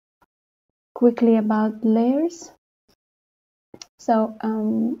quickly about layers. So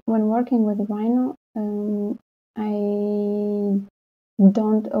when working with Rhino, I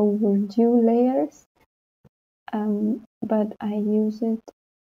don't overdo layers, but I use it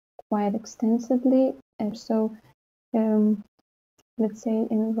quite extensively. So let's say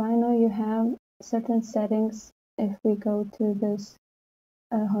in Rhino you have certain settings. If we go to this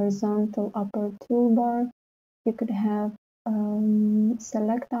horizontal upper toolbar, you could have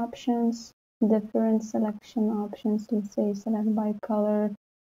select options, different selection options. Let's say select by color,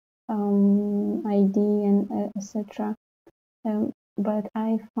 ID, and etc. But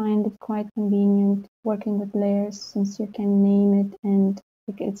I find it quite convenient working with layers, since you can name it, and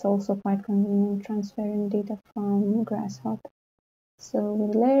it's also quite convenient transferring data from Grasshopper. So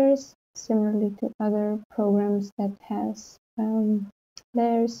with layers, similarly to other programs that has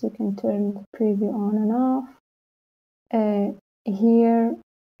layers, you can turn the preview on and off. Here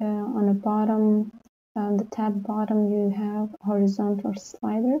on the bottom, the tab bottom, you have horizontal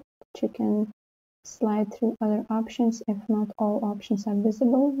slider, which you can slide through other options if not all options are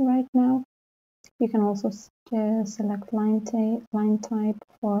visible right now. You can also select line type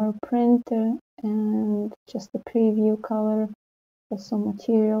for printer and just the preview color, also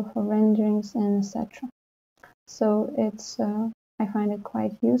material for renderings, and etc. So it's I find it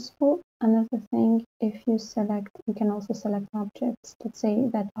quite useful. Another thing, if you can also select objects, let's say,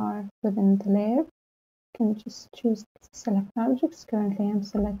 that are within the layer. You can just choose select objects. Currently I'm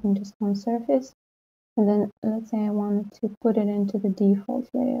selecting just one surface, and then let's say I wanted to put it into the default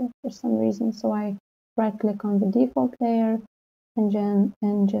layer for some reason. So I right click on the default layer,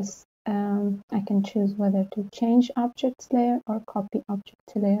 and just I can choose whether to change objects layer or copy object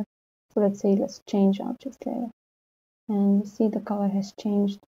to layer. So let's change objects layer. And you see the color has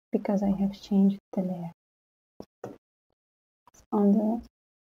changed because I have changed the layer. On the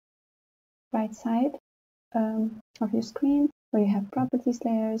right side of your screen, where you have properties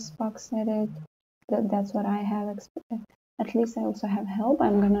layers, box edit, that's what I have. At least I also have help.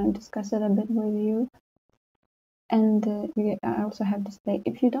 I'm gonna discuss it a bit with you. And I also have display.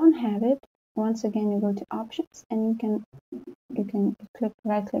 If you don't have it, once again you go to options, and you can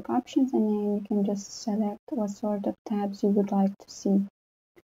right click options, and then you can just select what sort of tabs you would like to see.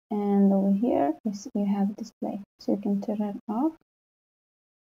 And over here you have display, so you can turn it off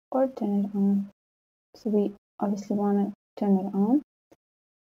or turn it on. So we obviously want to turn it on.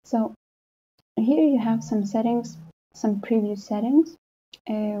 So here you have some settings, some preview settings,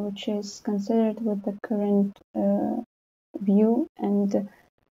 which is considered with the current view, and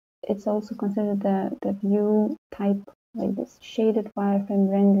it's also considered the view type, like this shaded wireframe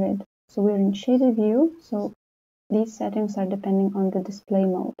rendered. So we're in shaded view, so these settings are depending on the display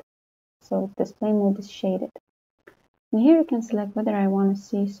mode. So display mode is shaded. And here you can select whether I want to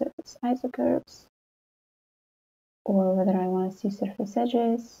see surface isocurves, or whether I want to see surface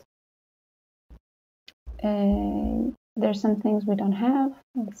edges. There's some things we don't have,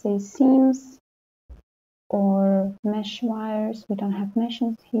 let's say seams or mesh wires. We don't have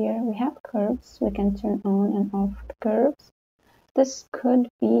meshes here. We have curves. We can turn on and off the curves. This could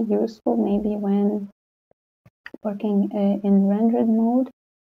be useful maybe when working in rendered mode,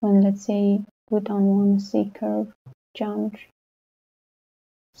 when let's say we don't want to see curve geometry.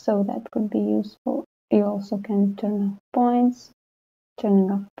 So that could be useful. You also can turn off points. Turning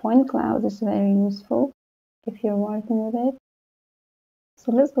off point cloud is very useful if you're working with it.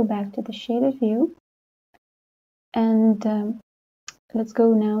 So let's go back to the shaded view, and let's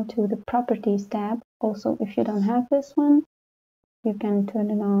go now to the properties tab. Also, if you don't have this one, you can turn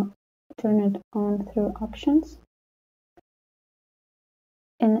it on through options.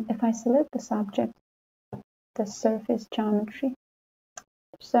 And if I select this object, the surface geometry,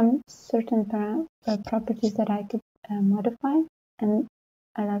 some certain properties that I could modify, and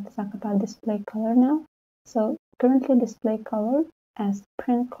I'd like to talk about display color now. So currently display color as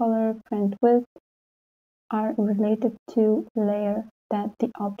print color, print width are related to layer that the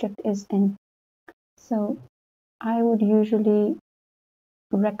object is in. So I would usually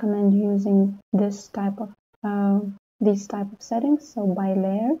recommend using these type of settings, so by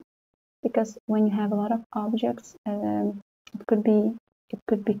layer, because when you have a lot of objects, it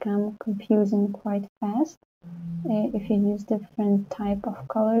could become confusing quite fast if you use different type of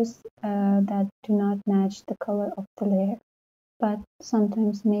colors that do not match the color of the layer. But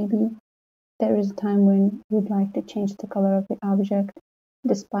sometimes maybe there is a time when you'd like to change the color of the object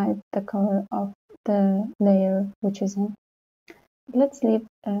despite the color of the layer which is in. Let's leave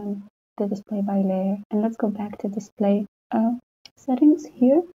the display by layer, and let's go back to display settings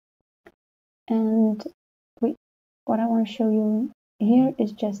here. And what I want to show you here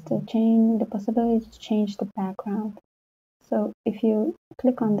is just the possibility to change the background. So if you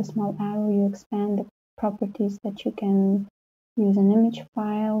click on the small arrow, you expand the properties that you can use: an image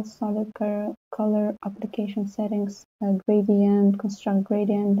file, solid color, application settings, gradient, construct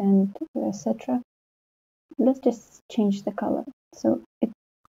gradient, and etc. Let's just change the color. So it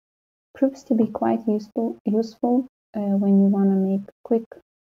proves to be quite useful when you want to make quick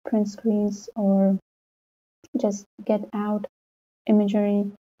print screens or just get out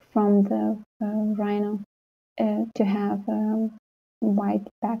imagery from the Rhino to have a white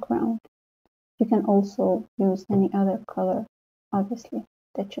background. You can also use any other color, obviously,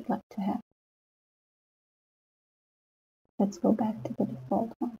 that you'd like to have. Let's go back to the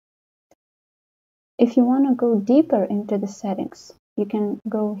default one. If you want to go deeper into the settings, you can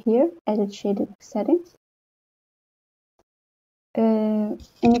go here, edit shaded settings, and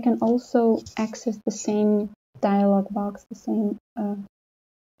you can also access the same dialog box, the same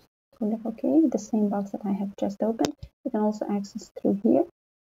the same box that I have just opened. You can also access through here,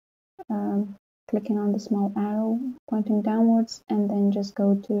 clicking on the small arrow pointing downwards, and then just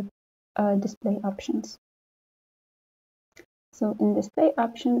go to display options. So in display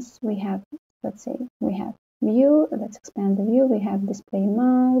options, we have, let's say, we have view. Let's expand the view. We have display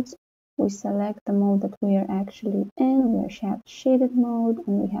modes. We select the mode that we are actually in. We have shaded mode,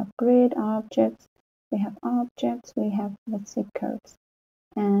 and we have grid objects. We have objects. We have, let's say, curves.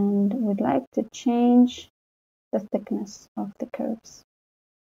 And we'd like to change the thickness of the curves.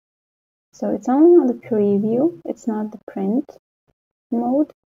 So it's only on the preview. It's not the print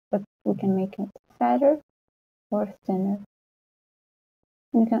mode, but we can make it fatter or thinner.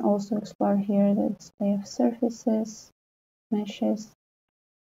 And you can also explore here the display of surfaces, meshes,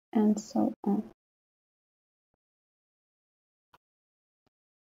 and so on.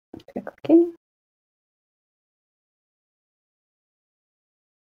 Click OK.